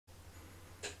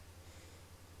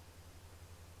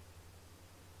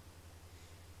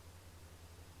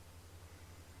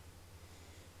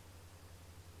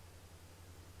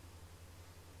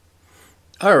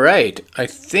All right, I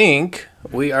think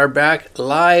we are back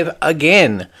live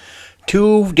again,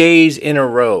 2 days in a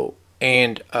row,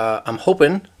 and I'm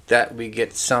hoping that we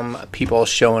get some people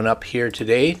showing up here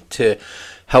today to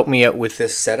help me out with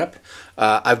this setup.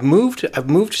 I've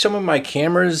moved some of my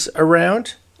cameras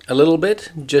around a little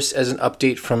bit just as an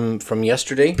update from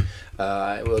yesterday.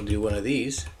 I will do one of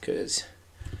these because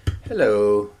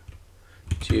hello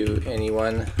to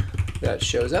anyone that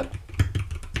shows up.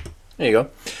 There you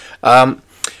go.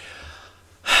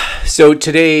 So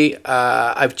today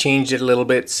I've changed it a little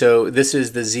bit. So this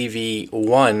is the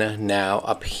ZV-1 now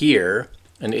up here,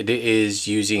 and it is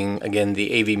using again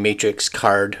the AV Matrix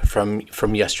card from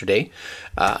yesterday.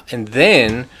 And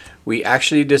then we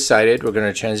actually decided we're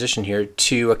going to transition here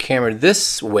to a camera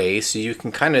this way, so you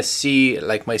can kind of see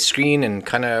like my screen and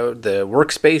kind of the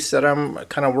workspace that I'm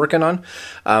kind of working on.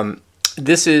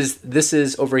 This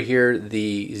is over here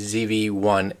the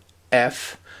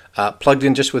ZV-1F. Plugged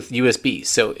in just with USB,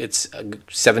 so it's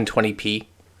 720p.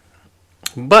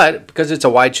 But because it's a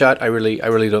wide shot, I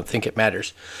really don't think it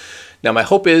matters. Now my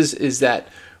hope is that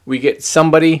we get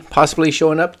somebody possibly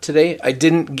showing up today. I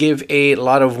didn't give a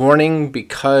lot of warning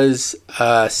because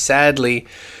sadly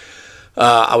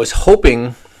I was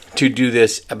hoping to do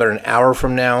this about an hour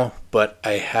from now, but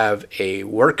I have a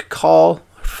work call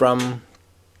for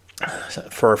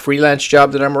a freelance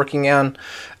job that I'm working on,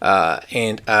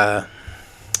 and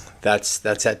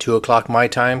that's at 2 o'clock my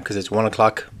time because it's 1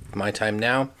 o'clock my time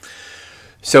now.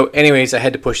 So anyways, I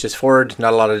had to push this forward.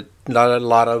 Not a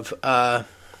lot of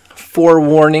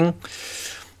forewarning,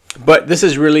 but this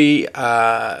is really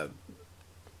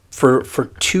for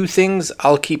two things.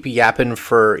 I'll keep yapping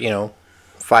for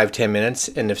 5-10 minutes,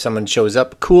 and if someone shows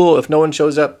up, cool. If no one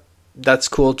shows up, that's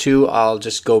cool too. I'll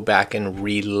just go back and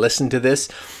re-listen to this.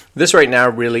 This right now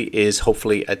really is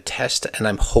hopefully a test, and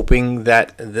I'm hoping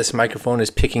that this microphone is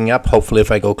picking up. Hopefully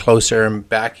if I go closer and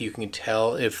back, you can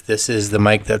tell if this is the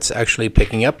mic that's actually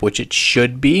picking up, which it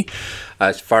should be.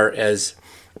 As far as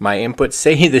my inputs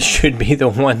say, this should be the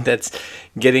one that's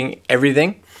getting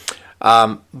everything.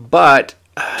 But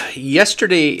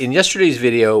in yesterday's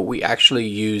video, we actually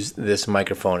used this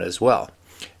microphone as well.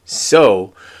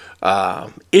 So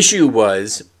issue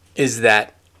is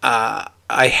that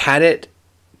I had it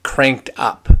cranked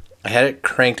up. I had it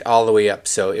cranked all the way up,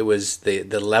 so it was the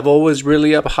level was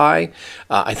really up high.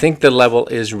 I think the level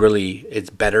it's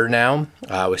better now.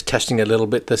 I was testing a little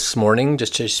bit this morning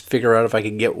just to figure out if I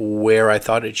could get where I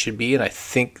thought it should be, and I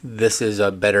think this is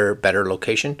a better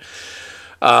location.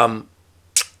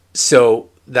 So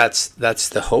that's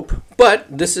the hope. But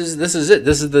this is it.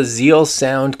 This is the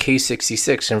ZealSound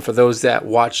K66, and for those that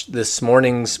watched this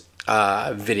morning's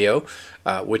video,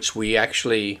 which we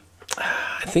actually,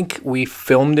 I think we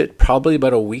filmed it probably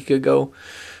about a week ago.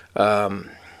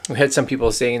 We had some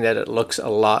people saying that it looks a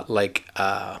lot like,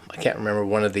 I can't remember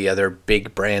one of the other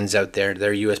big brands out there,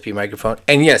 their USB microphone.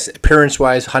 And yes,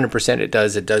 appearance-wise, 100% it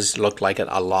does. It does look like it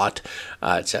a lot.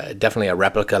 It's definitely a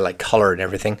replica, like color and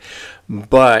everything.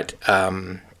 But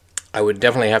I would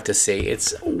definitely have to say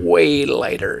it's way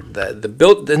lighter. The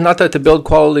build, not that the build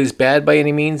quality is bad by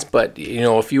any means, but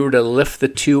if you were to lift the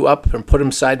two up and put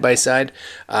them side by side,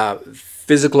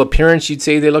 physical appearance, you'd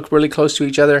say they look really close to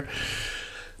each other.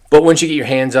 But once you get your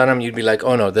hands on them, you'd be like,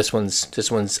 oh no, this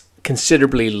one's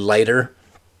considerably lighter,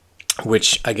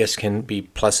 which I guess can be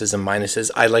pluses and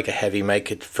minuses. I like a heavy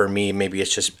mic. For me, maybe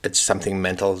it's something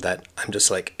mental that I'm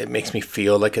just like, it makes me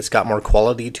feel like it's got more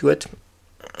quality to it.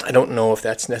 I don't know if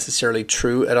that's necessarily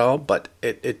true at all, but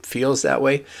it feels that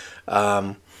way.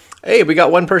 Hey, we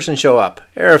got one person show up.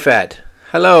 Arafat,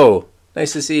 hello.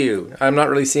 Nice to see you. I'm not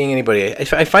really seeing anybody.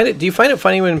 I find it. Do you find it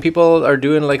funny when people are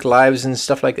doing like lives and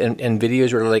stuff like and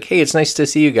videos where they're like, "Hey, it's nice to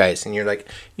see you guys," and you're like,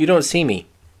 "You don't see me."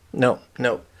 No.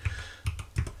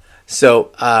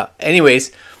 So,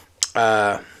 anyways,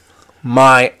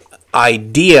 my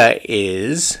idea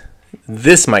is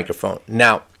this microphone.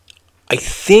 Now, I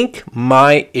think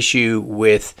my issue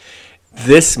with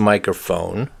this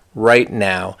microphone right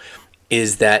now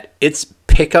is that its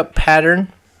pickup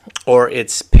pattern or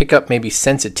its pickup maybe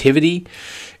sensitivity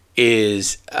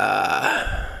is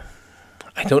I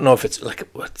don't know if it's like,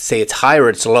 let's say it's high or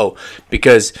it's low,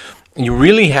 because you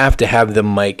really have to have the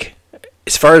mic,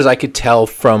 as far as I could tell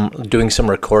from doing some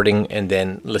recording and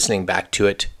then listening back to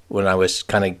it when I was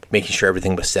kind of making sure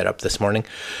everything was set up this morning,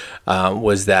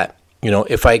 was that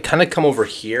if I kind of come over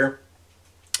here,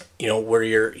 where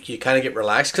you kind of get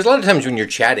relaxed, because a lot of times when you're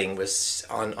chatting with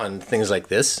on things like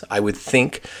this, I would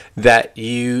think that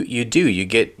you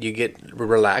get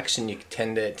relaxed and you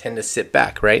tend to sit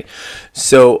back, right?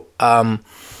 So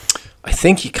I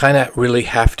think you kind of really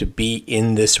have to be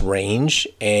in this range,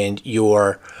 and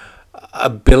your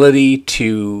ability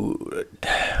to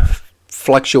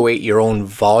fluctuate your own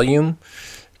volume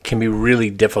can be really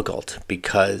difficult,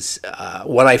 because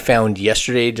what I found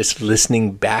yesterday, just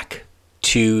listening back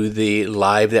to the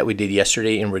live that we did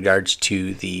yesterday in regards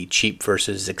to the cheap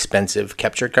versus expensive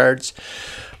capture cards,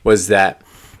 was that,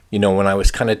 you know, when I was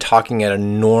kind of talking at a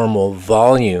normal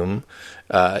volume,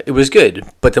 it was good.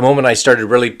 But the moment I started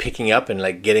really picking up and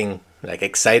like getting like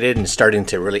excited and starting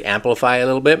to really amplify a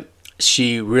little bit,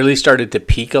 she really started to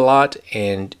peak a lot,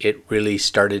 and it really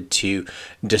started to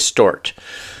distort.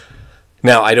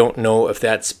 Now, I don't know if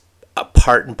that's a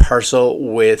part and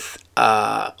parcel with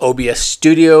OBS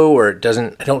Studio, or it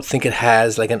doesn't. I don't think it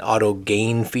has like an auto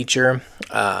gain feature.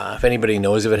 If anybody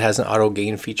knows if it has an auto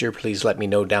gain feature, please let me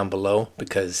know down below,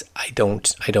 because I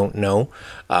don't know.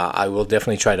 I will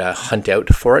definitely try to hunt out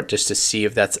for it just to see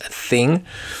if that's a thing.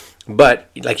 But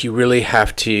like, you really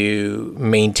have to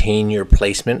maintain your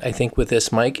placement, I think, with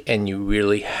this mic, and you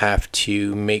really have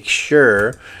to make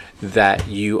sure that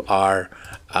you are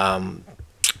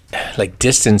like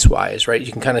distance wise, right?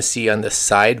 You can kind of see on the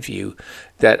side view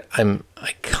that I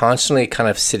constantly kind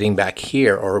of sitting back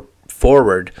here or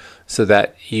forward, so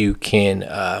that you can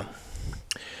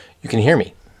hear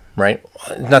me, right?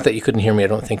 Not that you couldn't hear me, I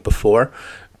don't think, before,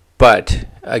 but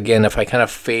again, if I kind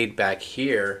of fade back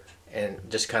here and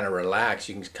just kind of relax,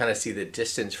 you can kind of see the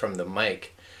distance from the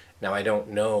mic. Now, I don't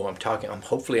know,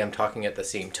 hopefully I'm talking at the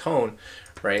same tone,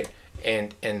 right?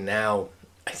 And now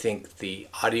I think the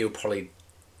audio probably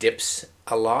dips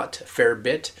a fair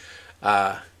bit.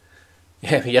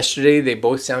 Yeah, yesterday they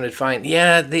both sounded fine.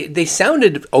 Yeah, they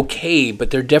sounded okay, but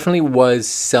there definitely was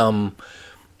some,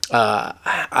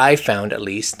 I found at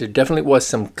least, there definitely was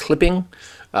some clipping.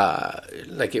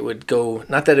 Like it would go,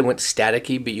 not that it went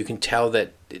staticky, but you can tell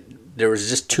that there was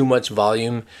just too much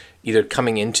volume either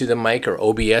coming into the mic, or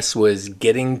OBS was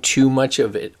getting too much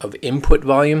of input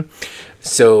volume,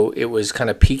 so it was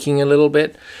kind of peaking a little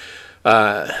bit.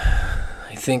 I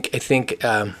think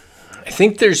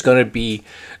there's going to be,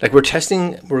 like, we're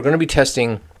going to be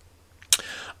testing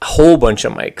a whole bunch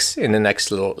of mics in the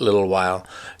next little while.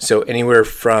 So anywhere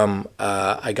from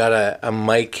I got a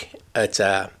mic, it's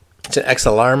an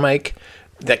XLR mic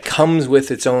that comes with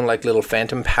its own like little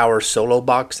phantom power solo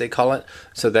box, they call it,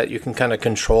 so that you can kind of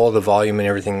control the volume and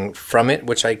everything from it,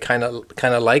 which I kind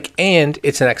of like. And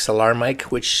it's an XLR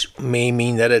mic, which may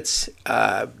mean that it's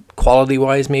quality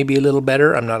wise maybe a little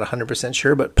better. I'm not 100%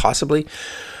 sure, but possibly.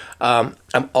 I'm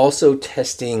also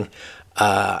testing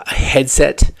a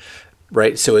headset,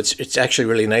 right? So it's actually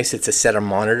really nice. It's a set of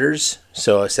monitors,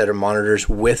 so a set of monitors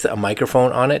with a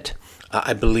microphone on it.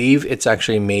 I believe it's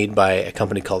actually made by a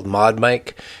company called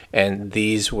ModMic, and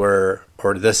these were,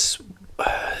 or this,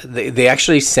 they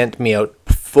actually sent me out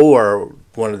for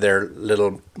one of their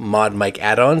little ModMic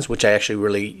add-ons, which I actually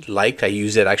really liked. I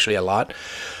use it actually a lot.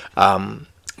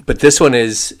 But this one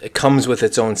it comes with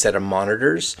its own set of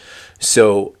monitors.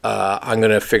 So I'm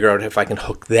going to figure out if I can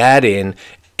hook that in,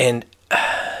 and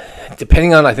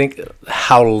depending on, I think,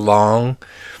 how long,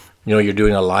 you know, you're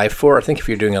doing a live for. I think if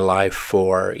you're doing a live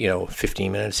for, you know,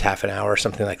 15 minutes, half an hour,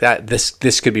 something like that,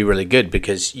 this could be really good,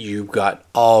 because you've got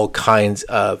all kinds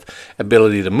of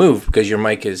ability to move, because your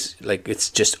mic is like,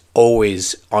 it's just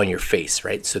always on your face,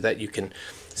 right? So that you can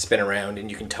spin around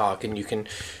and you can talk and you can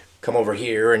come over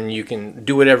here and you can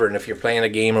do whatever. And if you're playing a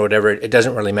game or whatever, it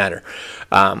doesn't really matter.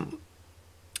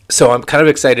 So I'm kind of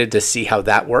excited to see how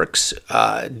that works.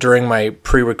 During my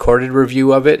pre-recorded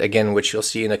review of it, again, which you'll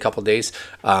see in a couple days,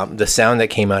 the sound that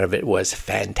came out of it was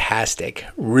fantastic,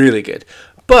 really good.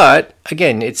 But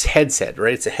again, it's headset,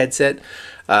 right? It's a headset,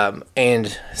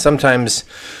 and sometimes,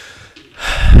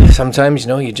 you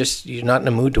know, you're not in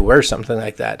the mood to wear something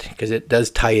like that, because it does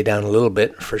tie you down a little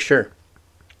bit for sure.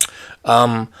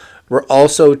 We're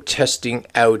also testing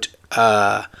out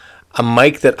a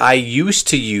mic that I used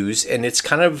to use, and it's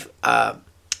kind of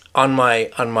on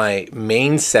my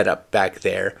main setup back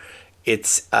there.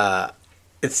 It's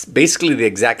basically the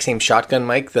exact same shotgun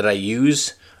mic that I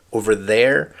use over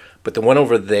there, but the one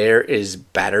over there is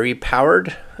battery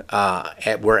powered,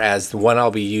 whereas the one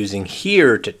I'll be using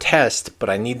here to test, but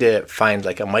I need to find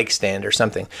like a mic stand or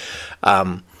something.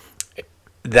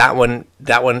 That one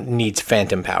needs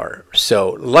phantom power.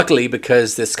 So luckily,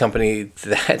 because this company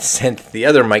that sent the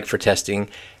other mic for testing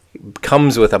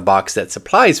comes with a box that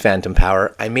supplies phantom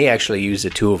power, I may actually use the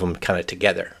two of them kind of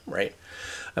together, right?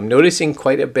 I'm noticing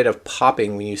quite a bit of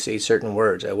popping when you say certain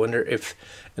words. I wonder if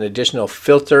an additional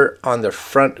filter on the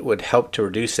front would help to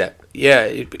reduce that. Yeah,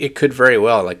 it could very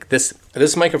well. Like this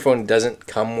microphone doesn't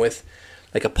come with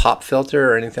like a pop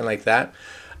filter or anything like that.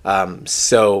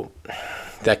 So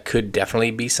that could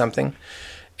definitely be something.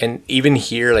 And even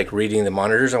here, like reading the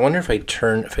monitors, I wonder if I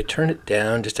turn it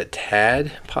down just a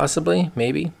tad, possibly,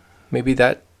 maybe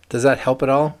that, does that help at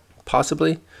all?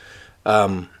 Possibly,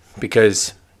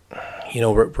 because, you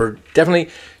know, we're definitely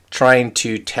trying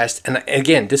to test. And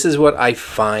again, this is what I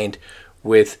find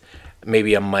with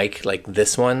maybe a mic like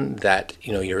this one, that,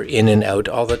 you know, you're in and out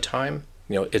all the time.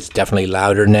 You know, it's definitely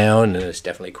louder now, and then it's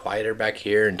definitely quieter back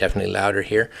here, and definitely louder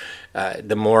here.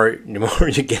 The more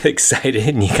you get excited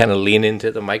and you kind of lean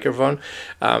into the microphone,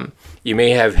 you may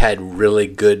have had really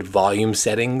good volume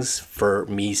settings for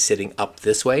me sitting up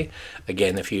this way.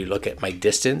 Again, if you look at my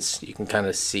distance, you can kind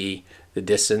of see the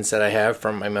distance that I have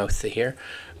from my mouth to here.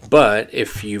 But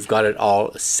if you've got it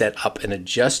all set up and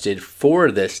adjusted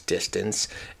for this distance,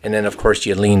 and then of course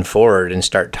you lean forward and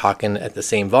start talking at the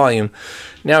same volume,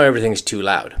 now everything's too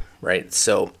loud, right?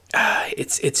 So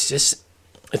it's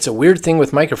a weird thing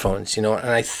with microphones, you know.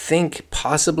 And I think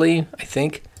possibly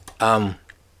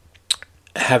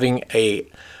having a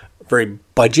very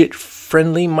budget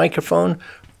friendly microphone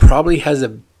probably has a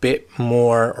bit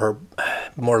more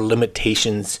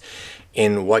limitations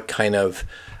in what kind of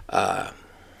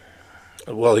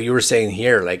well, you were saying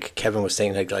here, like Kevin was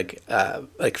saying,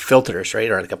 like filters, right?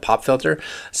 Or like a pop filter.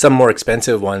 Some more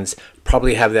expensive ones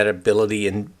probably have that ability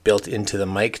built into the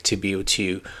mic to be able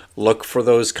to look for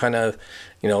those kind of,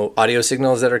 you know, audio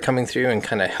signals that are coming through and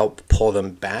kind of help pull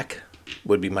them back,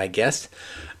 would be my guess.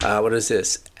 What is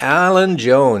this? Alan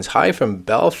Jones. Hi from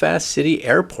Belfast City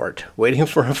Airport. Waiting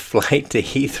for a flight to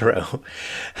Heathrow.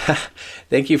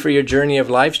 Thank you for your journey of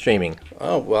live streaming.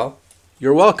 Oh, well,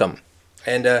 you're welcome.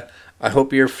 And I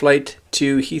hope your flight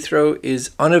to Heathrow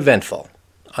is uneventful.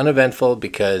 Uneventful,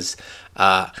 because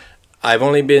I've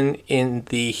only been in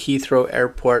the Heathrow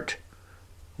Airport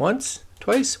once.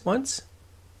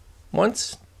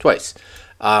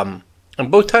 And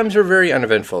both times were very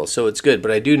uneventful, so it's good.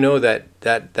 But I do know that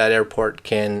airport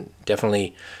can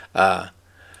definitely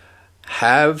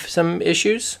have some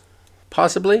issues,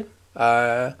 possibly.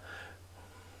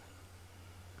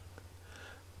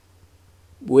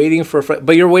 Waiting for a flight,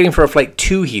 but you're waiting for a flight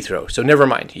to Heathrow, so never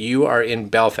mind. You are in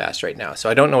Belfast right now, so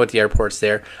I don't know what the airport's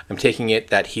there. I'm taking it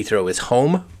that Heathrow is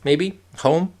home, maybe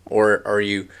home, or are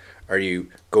you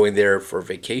going there for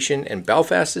vacation and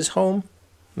Belfast is home?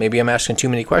 Maybe I'm asking too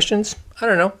many questions. I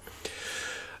don't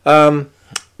know.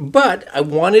 But I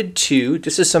wanted to.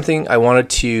 This is something I wanted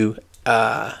to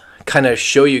kind of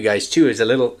show you guys too, as a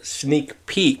little sneak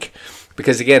peek,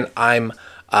 because again,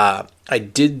 I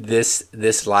did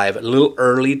this live a little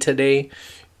early today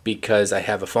because I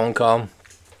have a phone call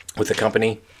with a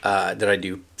company that I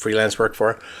do freelance work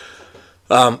for.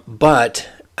 But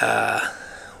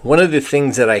one of the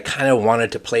things that I kind of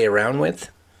wanted to play around with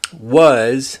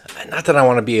was, not that I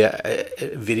want to be a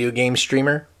video game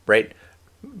streamer, right?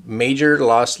 Major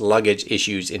lost luggage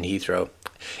issues in Heathrow.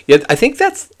 Yeah, I think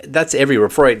that's everywhere.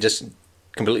 Before I just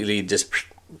completely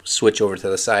switch over to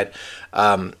the side,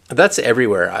 that's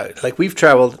everywhere. Like, we've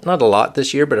traveled not a lot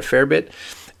this year, but a fair bit,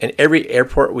 and every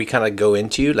airport we kind of go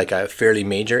into, like a fairly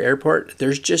major airport,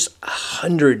 there's just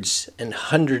hundreds and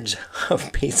hundreds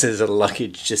of pieces of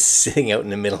luggage just sitting out in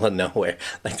the middle of nowhere.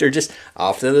 Like, they're just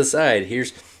off to the side.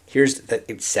 Here's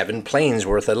it's 7 planes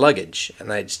worth of luggage, and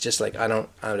it's just like, I don't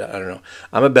know.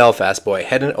 I'm a Belfast boy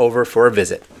heading over for a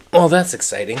visit. Well, that's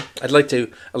exciting. I'd like to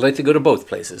go to both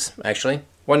places, actually.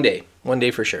 One day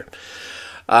for sure.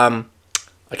 I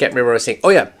can't remember what I was saying. Oh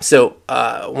yeah. So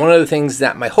one of the things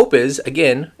that my hope is,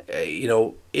 again, you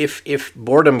know, if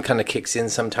boredom kind of kicks in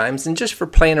sometimes, and just for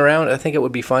playing around, I think it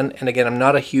would be fun. And again, I'm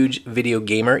not a huge video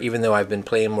gamer, even though I've been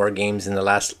playing more games in the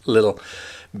last little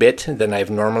bit than I've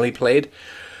normally played,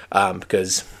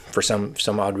 because for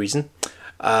some odd reason,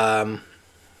 I'm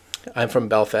from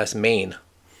Belfast, Maine.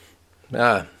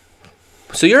 So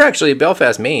you're actually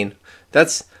Belfast, Maine.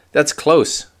 That's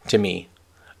close to me.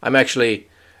 I'm actually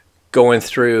going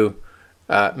through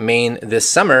Maine this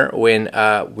summer when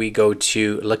we go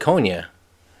to Laconia.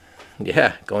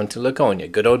 Yeah, going to Laconia,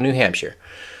 good old New Hampshire.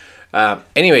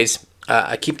 Anyways,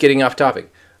 I keep getting off topic.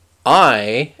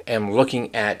 I am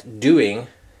looking at doing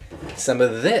some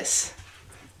of this.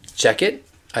 Check it.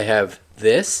 I have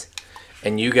this,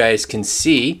 and you guys can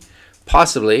see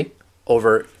possibly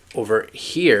over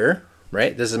here,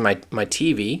 right? This is my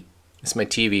TV. This is my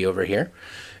TV over here.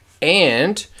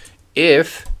 And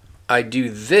if I do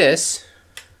this,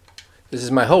 this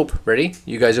is my hope. Ready?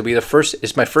 You guys will be the first.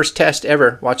 It's my first test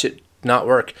ever. Watch it not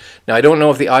work. Now, I don't know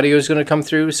if the audio is going to come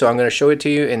through, so I'm going to show it to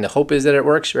you, and the hope is that it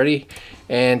works. Ready?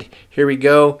 And here we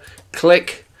go.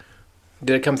 Click.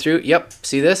 Did it come through? Yep.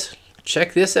 See this?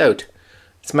 Check this out.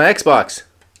 It's my Xbox.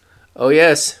 Oh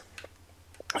yes.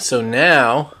 So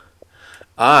now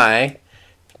I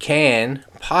can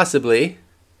possibly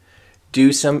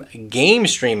do some game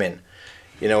streaming.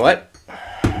 You know what?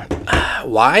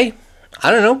 Why?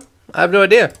 I don't know. I have no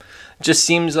idea. It just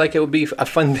seems like it would be a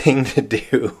fun thing to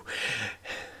do.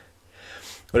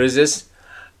 What is this?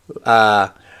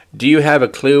 Do you have a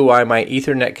clue why my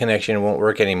Ethernet connection won't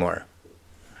work anymore?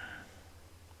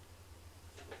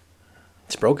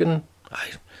 It's broken.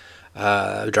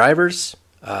 Drivers,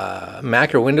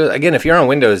 Mac or Windows. Again, if you're on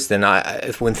Windows, then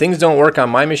when things don't work on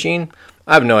my machine,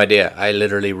 I have no idea. I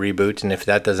literally reboot, and if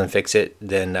that doesn't fix it,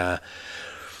 then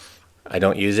I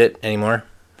don't use it anymore.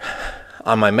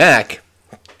 On my Mac,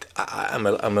 I'm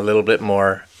a little bit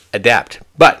more adept.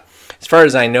 But as far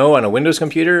as I know, on a Windows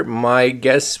computer, my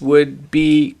guess could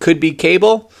be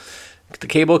cable. The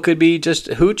cable could be just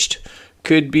hooched.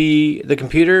 Could be the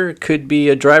computer. Could be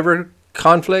a driver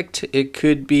conflict. It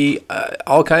could be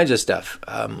all kinds of stuff.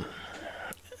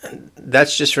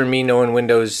 That's just for me knowing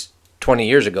Windows 20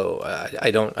 years ago.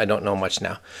 I don't know much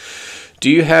now.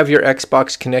 Do you have your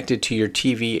Xbox connected to your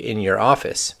TV in your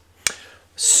office?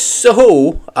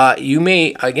 So you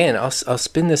may, again, I'll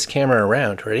spin this camera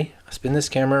around. Ready? I'll spin this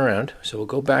camera around. So we'll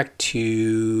go back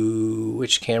to,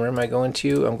 which camera am I going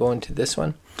to? I'm going to this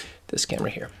one, this camera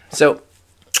here. So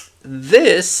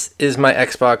this is my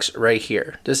Xbox right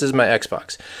here. This is my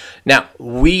Xbox. Now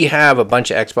we have a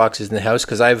bunch of Xboxes in the house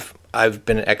because I've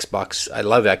been an Xbox. I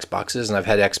love Xboxes, and I've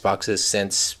had Xboxes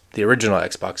since the original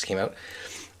Xbox came out.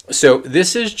 So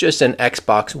this is just an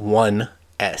Xbox One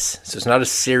S. So it's not a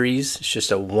series, it's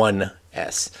just a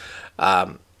 1S.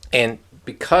 And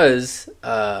because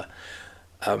I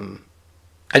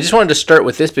just wanted to start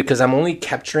with this because I'm only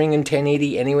capturing in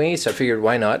 1080 anyway, so I figured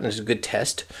why not, and it's a good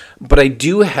test. But I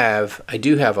do have,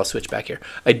 I'll switch back here.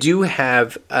 I do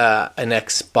have an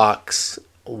Xbox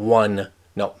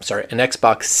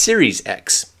Series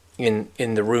X in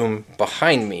the room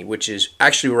behind me, which is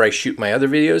actually where I shoot my other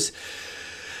videos.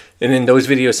 And in those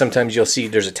videos, sometimes you'll see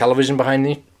there's a television behind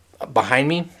me,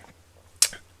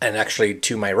 and actually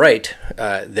to my right,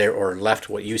 there or left,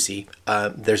 what you see,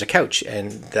 there's a couch,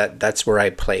 and that's where I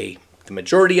play the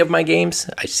majority of my games.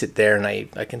 I sit there and I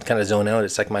can kind of zone out.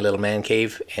 It's like my little man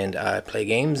cave, and I play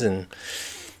games and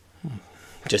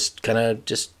just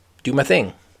do my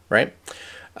thing, right?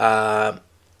 But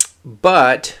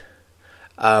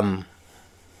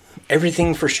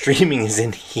everything for streaming is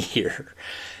in here.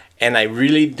 And I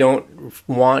really don't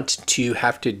want to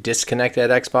have to disconnect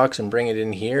that Xbox and bring it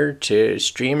in here to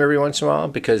stream every once in a while,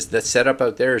 because the setup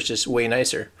out there is just way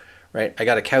nicer, right? I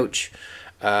got a couch,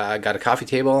 I got a coffee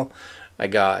table, I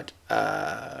got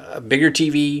a bigger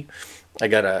TV, I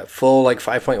got a full like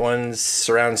 5.1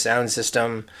 surround sound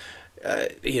system.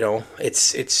 You know,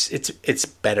 it's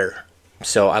better.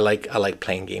 So I like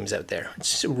playing games out there.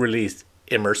 It's really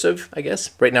immersive, I guess.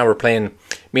 Right now we're playing,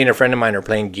 me and a friend of mine are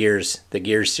playing Gears, the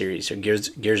Gears series, or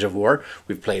Gears of War.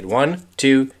 We've played 1,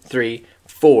 2, 3,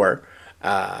 4.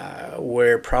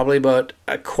 We're probably about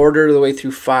a quarter of the way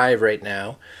through 5 right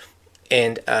now,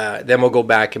 and then we'll go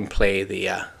back and play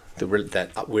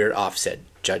that weird offset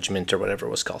judgment or whatever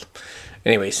it was called.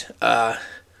 Anyways, what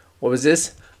was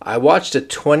this? I watched a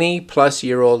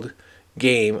 20-plus-year-old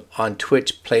game on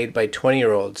Twitch played by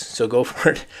 20-year-olds, so go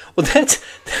for it. Well,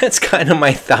 that's kind of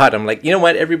my thought. I'm like, you know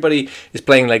what? Everybody is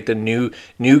playing like the new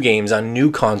games on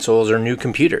new consoles or new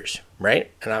computers,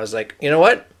 right? And I was like, you know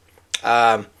what?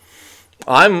 I'm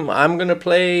gonna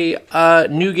play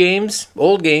new games,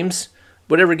 old games,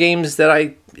 whatever games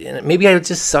that maybe I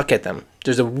just suck at them.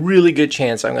 There's a really good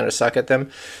chance I'm gonna suck at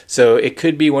them. So it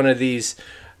could be one of these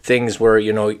things where,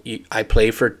 you know, I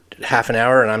play for half an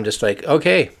hour and I'm just like,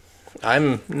 okay,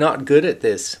 I'm not good at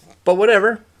this, but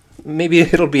whatever. Maybe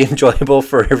it'll be enjoyable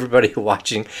for everybody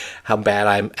watching how bad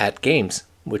I'm at games,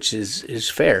 which is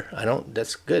fair.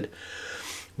 That's good.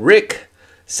 Rick,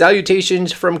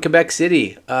 salutations from Quebec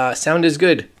City. Sound is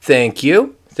good. Thank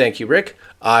you, Rick.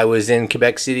 I was in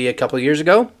Quebec City a couple years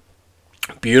ago.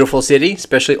 Beautiful city,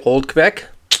 especially old Quebec.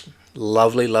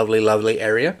 Lovely, lovely, lovely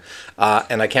area.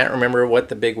 And I can't remember what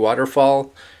the big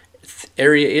waterfall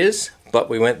area is, but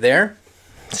we went there.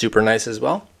 Super nice as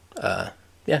well.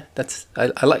 Yeah, I think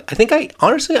I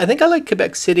like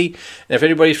Quebec City. And if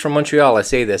anybody's from Montreal, I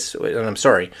say this, and I'm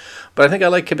sorry, but I think I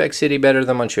like Quebec City better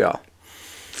than Montreal.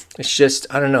 It's just,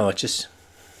 I don't know, it just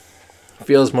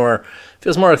feels more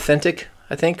authentic,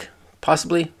 I think,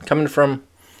 possibly coming from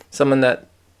someone that,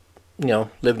 you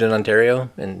know, lived in Ontario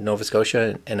and Nova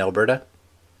Scotia and Alberta.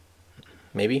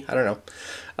 Maybe, I don't know.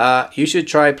 You should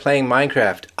try playing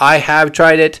Minecraft. I have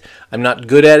tried it. I'm not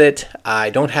good at it. I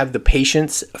don't have the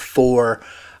patience for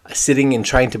sitting and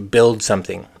trying to build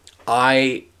something.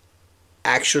 I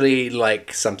actually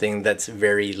like something that's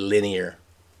very linear,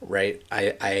 right?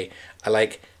 I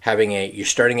like having you're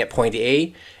starting at point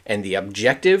A and the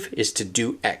objective is to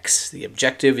do X. The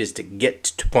objective is to get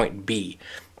to point B.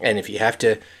 And if you have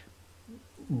to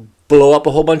blow up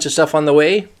a whole bunch of stuff on the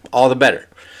way, all the better.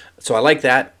 So I like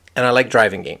that, and I like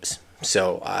driving games.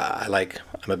 So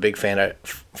I'm a big fan of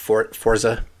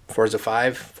Forza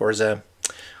 5, Forza.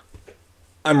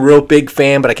 I'm a real big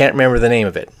fan, but I can't remember the name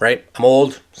of it, right? I'm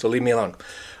old, so leave me alone.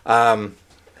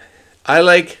 I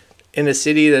like in a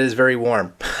city that is very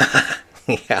warm.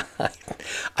 Yeah,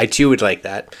 I too would like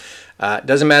that.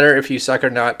 Doesn't matter if you suck or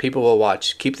not, people will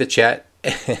watch. Keep the chat.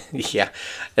 Yeah,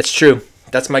 that's true.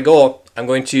 That's my goal. I'm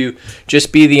going to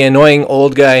just be the annoying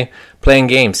old guy playing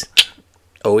games.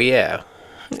 Oh yeah.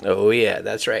 Oh yeah,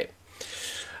 that's right.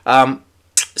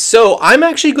 So I'm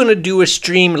actually going to do a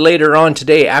stream later on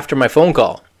today after my phone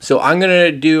call. So I'm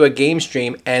going to do a game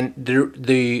stream, and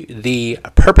the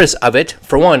purpose of it,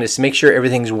 for one, is to make sure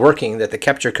everything's working, that the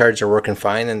capture cards are working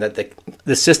fine, and that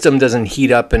the system doesn't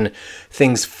heat up and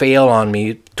things fail on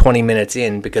me 20 minutes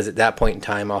in, because at that point in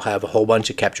time I'll have a whole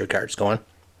bunch of capture cards going.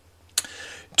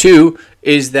 Two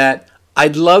is that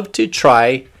I'd love to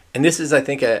try, and this is I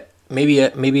think maybe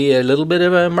a little bit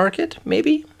of a market,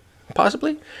 maybe,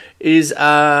 possibly, is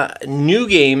new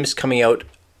games coming out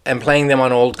and playing them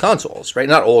on old consoles, right?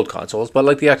 Not old consoles, but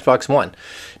like the Xbox One,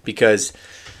 because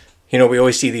we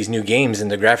always see these new games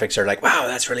and the graphics are like, wow,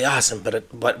 that's really awesome.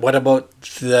 But what about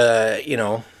the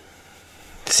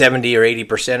 70 or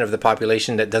 80% of the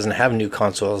population that doesn't have new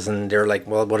consoles, and they're like,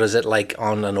 well, what is it like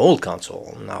on an old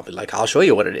console? And I'll be like, I'll show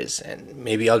you what it is, and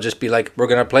maybe I'll just be like, we're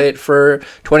gonna play it for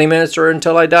 20 minutes or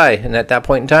until I die, and at that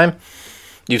point in time,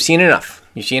 you've seen enough.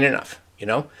 You've seen enough,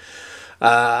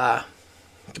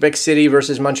 Quebec City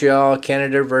versus Montreal,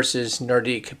 Canada versus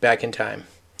Nordique back in time.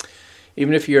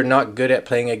 Even if you're not good at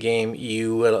playing a game,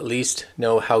 you will at least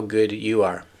know how good you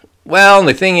are. Well,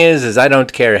 the thing is I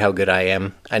don't care how good I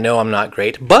am. I know I'm not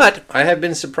great, but I have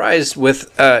been surprised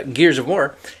with Gears of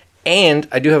War, and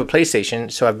I do have a PlayStation,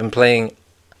 so I've been playing.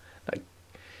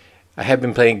 I have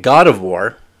been playing God of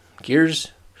War,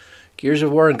 Gears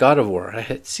of War, and God of War.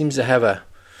 It seems to have a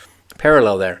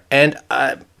parallel there, and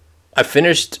I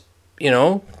finished,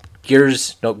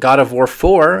 God of War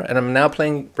 4, and I'm now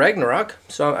playing Ragnarok,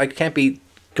 so I can't be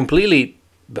completely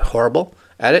horrible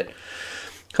at it.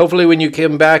 Hopefully when you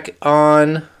come back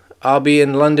on, I'll be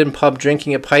in London pub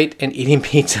drinking a pint and eating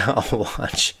pizza. I'll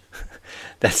watch.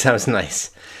 That sounds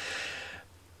nice.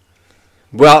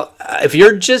 Well, if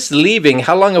you're just leaving,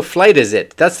 how long a flight is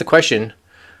it? That's the question.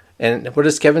 And what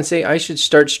does Kevin say? I should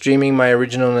start streaming my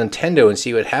original Nintendo and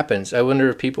see what happens. I wonder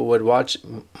if people would watch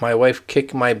my wife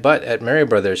kick my butt at Mario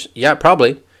Brothers. Yeah,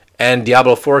 probably. And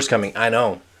Diablo 4 is coming. I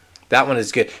know. That one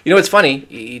is good. It's funny.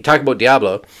 You talk about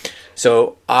Diablo.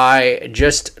 So I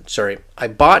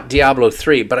bought Diablo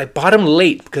 3, but I bought him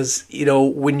late because,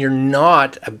 when you're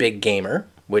not a big gamer,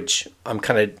 which I'm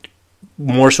kind of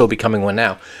more so becoming one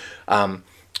now,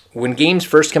 when games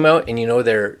first come out and,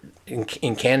 they're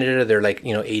in Canada, they're like,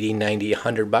 80, 90,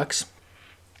 $100.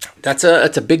 That's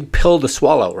a big pill to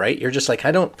swallow, right? You're just like,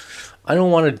 I don't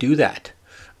want to do that,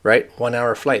 right? 1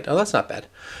 hour flight. Oh, that's not bad.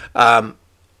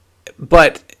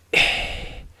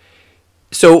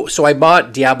 So I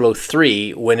bought Diablo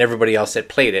 3 when everybody else had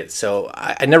played it. So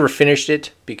I never finished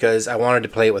it because I wanted to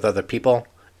play it with other people,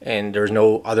 and there was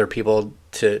no other people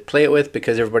to play it with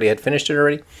because everybody had finished it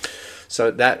already.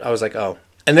 So that I was like, oh.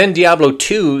 And then Diablo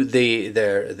 2,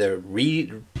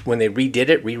 when they redid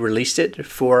it, re-released it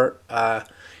for,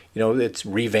 it's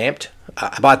revamped.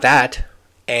 I bought that,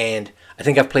 and I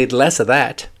think I've played less of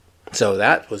that. So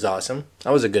that was awesome.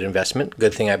 That was a good investment.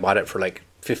 Good thing I bought it for like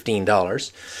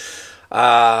 $15.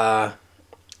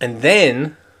 And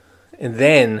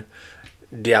then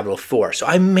Diablo 4. So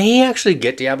I may actually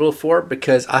get Diablo 4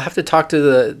 because I have to talk to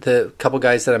the couple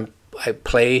guys that I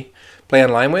play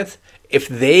online with. If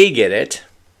they get it,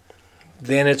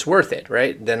 then it's worth it,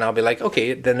 right? Then I'll be like,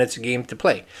 okay, then it's a game to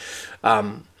play.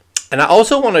 And I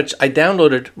also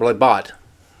I bought,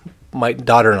 my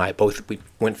daughter and I both, we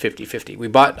went 50-50. We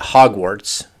bought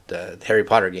Hogwarts, the Harry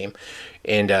Potter game,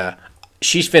 and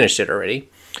she's finished it already.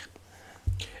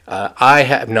 I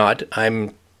have not.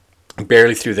 I'm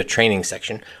barely through the training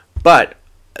section. But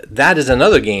that is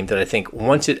another game that I think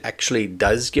once it actually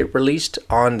does get released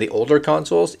on the older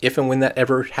consoles, if and when that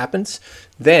ever happens,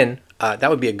 then that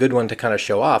would be a good one to kind of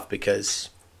show off because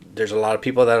there's a lot of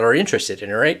people that are interested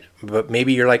in it, right? But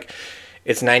maybe you're like,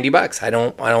 it's $90. I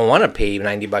don't want to pay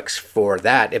 $90 for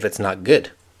that if it's not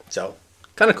good. So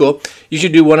kind of cool. You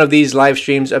should do one of these live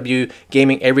streams of you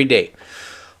gaming every day.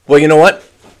 Well, you know what?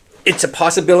 it's a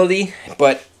possibility,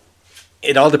 but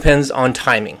it all depends on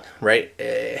timing, right?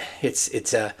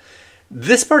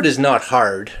 This part is not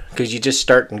hard because you just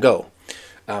start and go.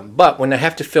 But when I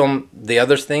have to film the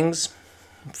other things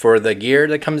for the gear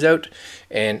that comes out,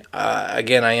 and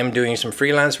again, I am doing some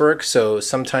freelance work, so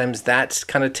sometimes that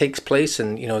kind of takes place,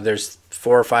 and you know, there's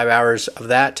 4 or 5 hours of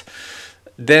that,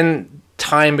 then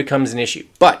time becomes an issue.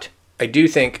 But I do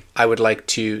think I would like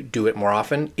to do it more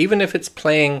often, even if it's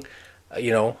playing,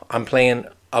 you know, I'm playing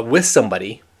with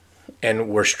somebody and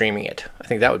we're streaming it. I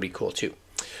think that would be cool too.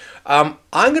 I'm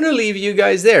going to leave you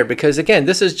guys there because, again,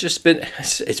 this has just been,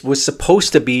 it was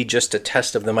supposed to be just a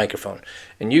test of the microphone.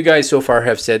 And you guys so far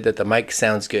have said that the mic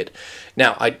sounds good.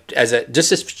 Now,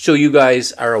 just so you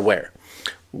guys are aware,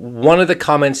 one of the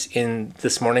comments in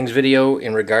this morning's video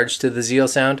in regards to the Zeal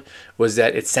sound was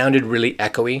that it sounded really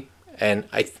echoey. And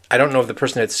I don't know if the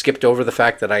person had skipped over the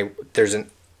fact that there's an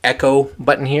echo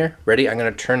button here. Ready? I'm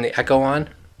going to turn the echo on.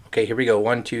 Okay, here we go.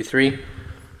 1, 2, 3.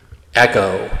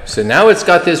 Echo. So now it's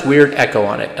got this weird echo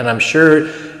on it, and I'm sure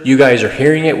you guys are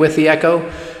hearing it with the echo.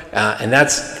 And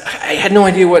I had no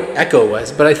idea what echo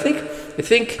was, but I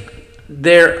think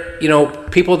there, you know,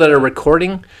 people that are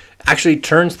recording actually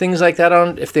turns things like that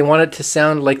on if they want it to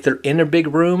sound like they're in a big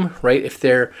room, right? If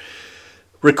they're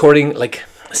recording like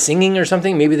singing or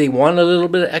something, maybe they want a little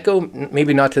bit of echo,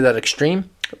 maybe not to that extreme,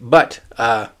 but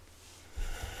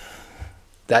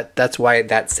that's why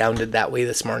that sounded that way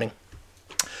this morning.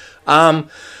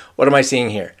 What am I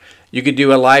seeing here? You could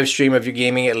do a live stream of your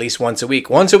gaming at least once a week.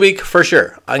 Once a week for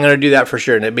sure. I'm going to do that for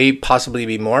sure, and it may possibly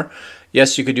be more.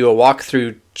 Yes, you could do a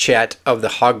walkthrough chat of the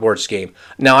Hogwarts game.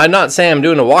 Now, I'm not saying I'm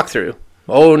doing a walkthrough.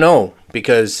 Oh no,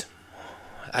 because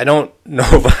I don't know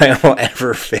if I will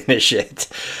ever finish it.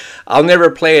 I'll never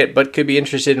play it, but could be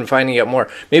interested in finding out more.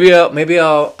 Maybe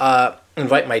I'll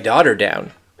invite my daughter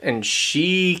down, and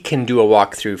she can do a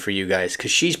walkthrough for you guys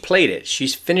because she's played it.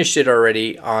 She's finished it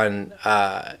already on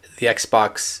the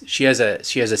Xbox. She has a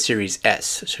Series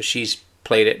S, so she's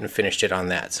played it and finished it on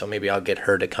that. So maybe I'll get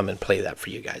her to come and play that for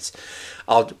you guys.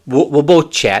 We'll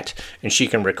both chat and she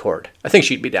can record. I think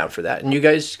she'd be down for that, and you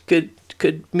guys could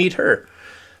meet her.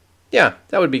 Yeah,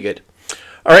 that would be good.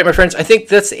 All right, my friends, I think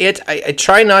that's it. I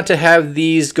try not to have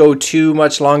these go too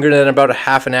much longer than about a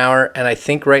half an hour, and I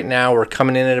think right now we're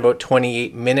coming in at about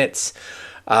 28 minutes.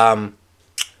 For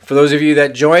those of you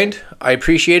that joined, I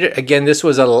appreciate it. Again, this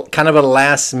was a kind of a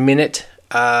last-minute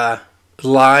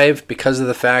live because of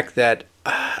the fact that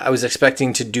I was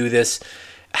expecting to do this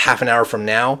half an hour from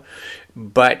now,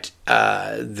 but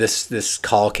this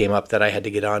call came up that I had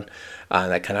to get on.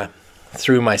 That kind of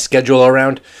threw my schedule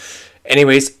around.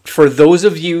 Anyways, for those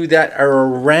of you that are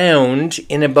around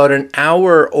in about an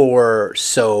hour or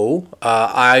so,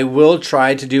 I will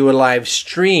try to do a live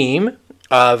stream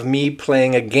of me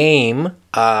playing a game.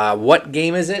 What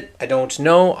game is it? I don't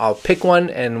know. I'll pick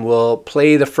one and we'll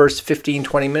play the first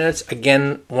 15-20 minutes.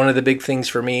 Again, one of the big things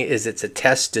for me is it's a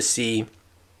test to see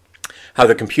how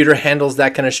the computer handles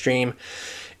that kind of stream,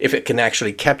 if it can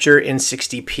actually capture in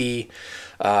 60p,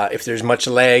 if there's much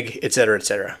lag, etc.,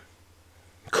 etc.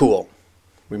 Cool.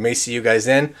 We may see you guys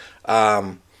then.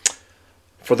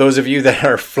 For those of you that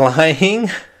are flying,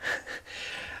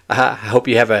 I hope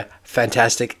you have a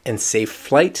fantastic and safe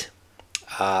flight.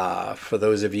 For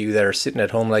those of you that are sitting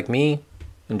at home like me,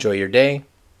 enjoy your day,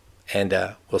 and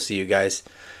we'll see you guys.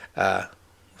 We'll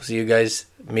see you guys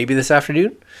maybe this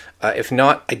afternoon. If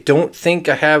not, I don't think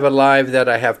I have a live that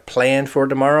I have planned for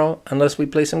tomorrow unless we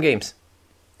play some games.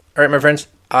 All right, my friends,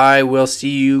 I will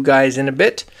see you guys in a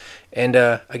bit. And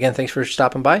again, thanks for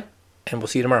stopping by, and we'll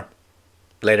see you tomorrow.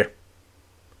 Later.